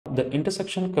the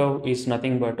intersection curve is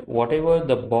nothing but whatever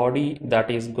the body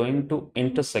that is going to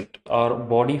intersect, or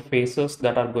body faces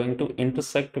that are going to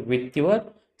intersect with your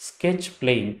sketch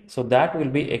plane, so that will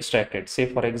be extracted. Say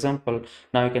for example,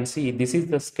 now you can see this is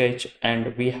the sketch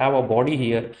and we have a body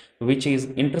here which is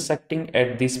intersecting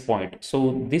at this point.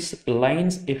 So this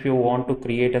lines, if you want to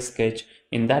create a sketch,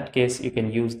 in that case you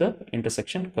can use the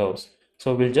intersection curves.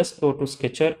 So we'll just go to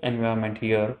sketcher environment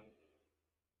here,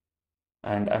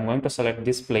 and I'm going to select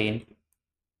this plane.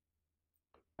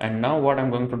 And now what I'm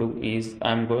going to do is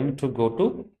I'm going to go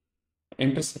to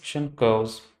intersection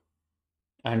curves,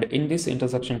 and in this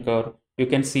intersection curve you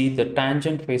can see the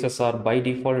tangent faces are by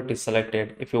default it is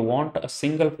selected. If you want a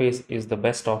single face is the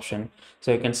best option,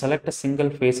 so you can select a single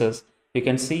faces. You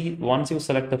can see once you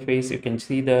select the face, you can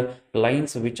see the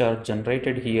lines which are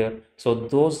generated here. So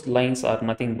those lines are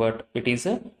nothing but it is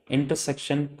a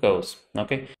intersection curves.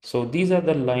 Okay, so these are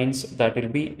the lines that will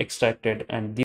be extracted, and